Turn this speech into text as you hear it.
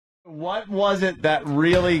What was it that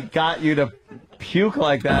really got you to puke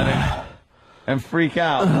like that and freak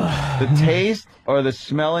out? The taste or the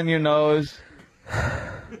smell in your nose?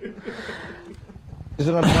 Is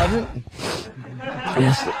it unpleasant?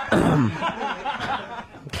 Yes.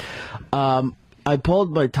 I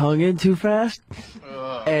pulled my tongue in too fast,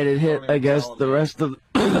 and it hit, I guess, the rest of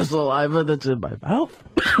the saliva that's in my mouth.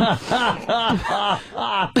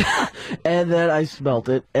 And then I smelt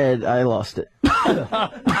it, and I lost it. Oh,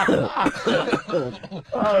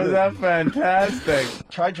 is that fantastic?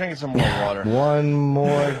 Try drinking some more water. One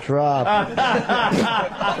more drop.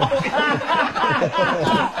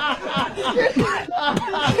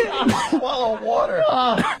 Swallow water.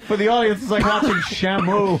 For the audience, it's like watching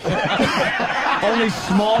Shamu. Only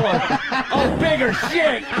smaller. Oh, bigger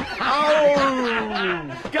shit.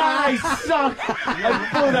 Oh, guys suck. I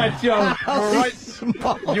blew that joke.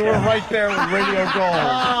 You were right there with Radio Gold.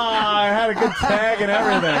 I had a good tag and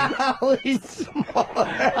everything. Holy smart.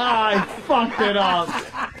 I fucked it up.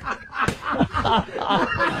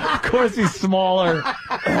 Of course he's smaller.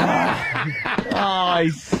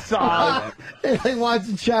 I suck. It's like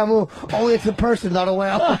watching Shamu, only it's a person, not a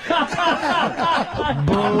whale.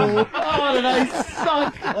 Boo. Oh, did I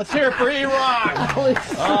suck? Let's hear it for Erock. Holy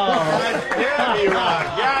God damn,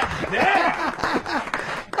 Erock. God damn.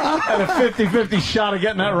 I had a 50-50 shot of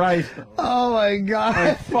getting that right. Oh, my God.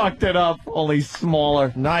 I fucked it up, only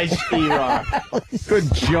smaller. Nice, Erock.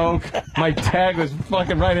 Good joke. My tag was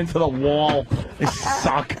fucking right into the wall. They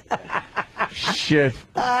suck. Shit.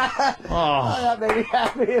 Oh, that made me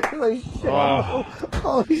happy. Holy shit. Oh.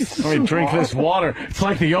 Holy Let me drink this water. It's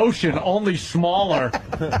like the ocean, only smaller.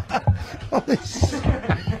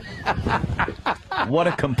 What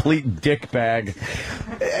a complete dick bag.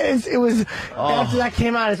 It was, after that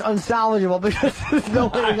came out, it's unsalvageable because there's no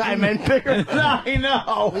way the guy meant bigger. I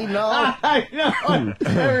know. We know. I know.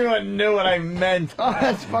 Everyone knew what I meant. Oh,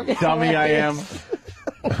 that's fucking dummy hilarious.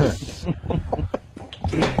 I am.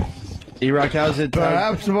 Erock, how's it?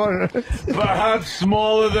 Perhaps more. Perhaps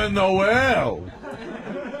smaller than the whale.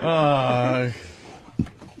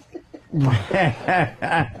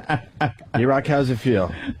 Erock, how's it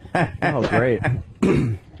feel? Oh, great.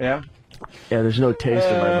 Yeah? Yeah, there's no taste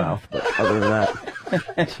in my mouth, but other than that,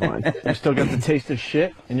 it's fine. You still got the taste of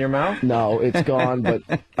shit in your mouth? No, it's gone, but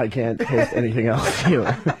I can't taste anything else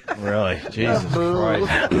either. Really? Jesus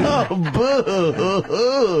Christ. Oh,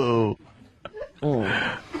 boo. Oh,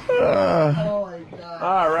 my God.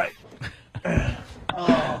 All right.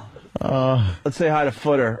 Let's say hi to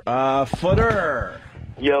Footer. Footer.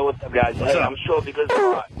 Yo, what's up, guys? Hey, I'm sure because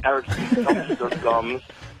Eric's gums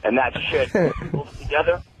and that shit pulled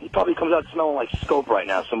together, he probably comes out smelling like Scope right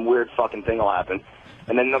now. Some weird fucking thing will happen.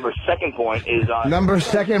 And then second point is...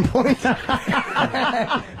 second point? Like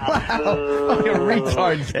a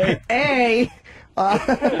retard, Dave.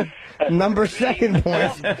 Second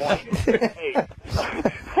point.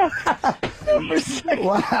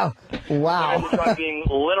 Wow. Wow. If I try being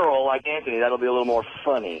literal like Anthony, that'll be a little more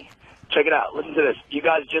funny. Check it out. Listen to this. You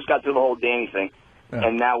guys just got through the whole Danny thing. Yeah.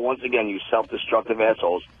 And now, once again, you self-destructive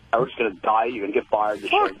assholes. Eric's going to die. You're going to get fired.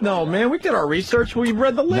 Fuck no, man. We did our research. We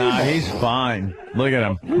read the label. Nah, he's fine. Look at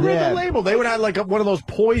him. We read the label. They would have like one of those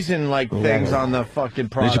poison things on the fucking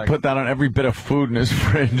product. They should put that on every bit of food in his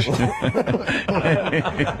fridge.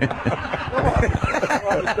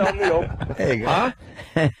 Hey, huh?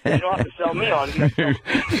 You don't have to sell me on.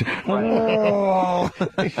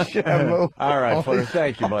 All right, Footer.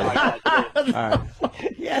 Thank you, buddy. All right.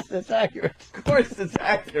 Yes, it's accurate. Of course it's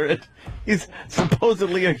accurate. He's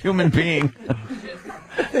supposedly a human being.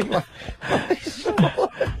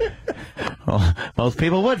 Well, most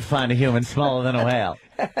people would find a human smaller than a whale.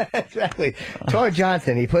 Exactly. Tor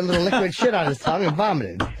Johnson, he put a little liquid shit on his tongue and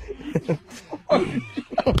vomited.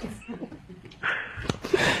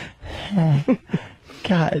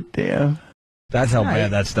 God damn. That's how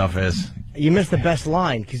bad that stuff is. You missed the best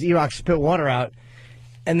line because Erock spit water out,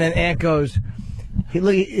 and then Ant goes, for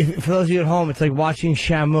those of you at home, it's like watching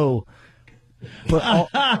Shamu, but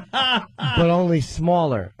only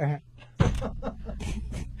smaller.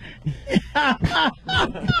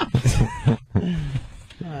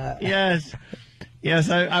 Yes. Yes,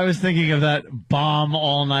 I was thinking of that bomb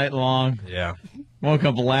all night long. Yeah. Woke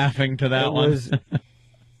up laughing to that one.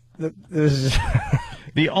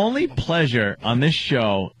 The only pleasure on this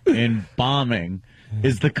show in bombing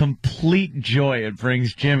is the complete joy it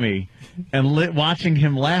brings Jimmy, and watching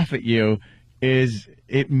him laugh at you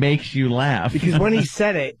it makes you laugh. Because when he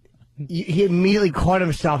said it, he immediately caught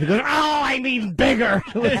himself. He goes, "Oh, I mean bigger."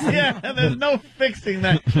 Yeah, there's no fixing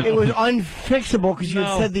that. It was unfixable because you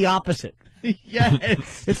had said the opposite.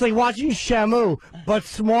 Yes. It's like watching Shamu, but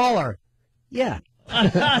smaller. Yeah.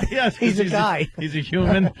 Yes, He's a guy. He's a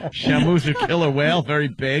human. Shamu's a killer whale, very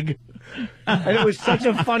big. And it was such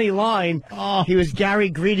a funny line. He was Gary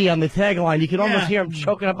Greedy on the tagline. You could almost Yeah. hear him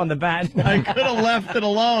choking up on the bat. I could have left it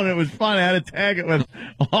alone. It was fun. I had to tag it with,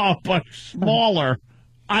 but smaller.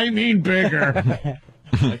 I mean bigger.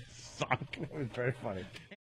 I suck. It was very funny.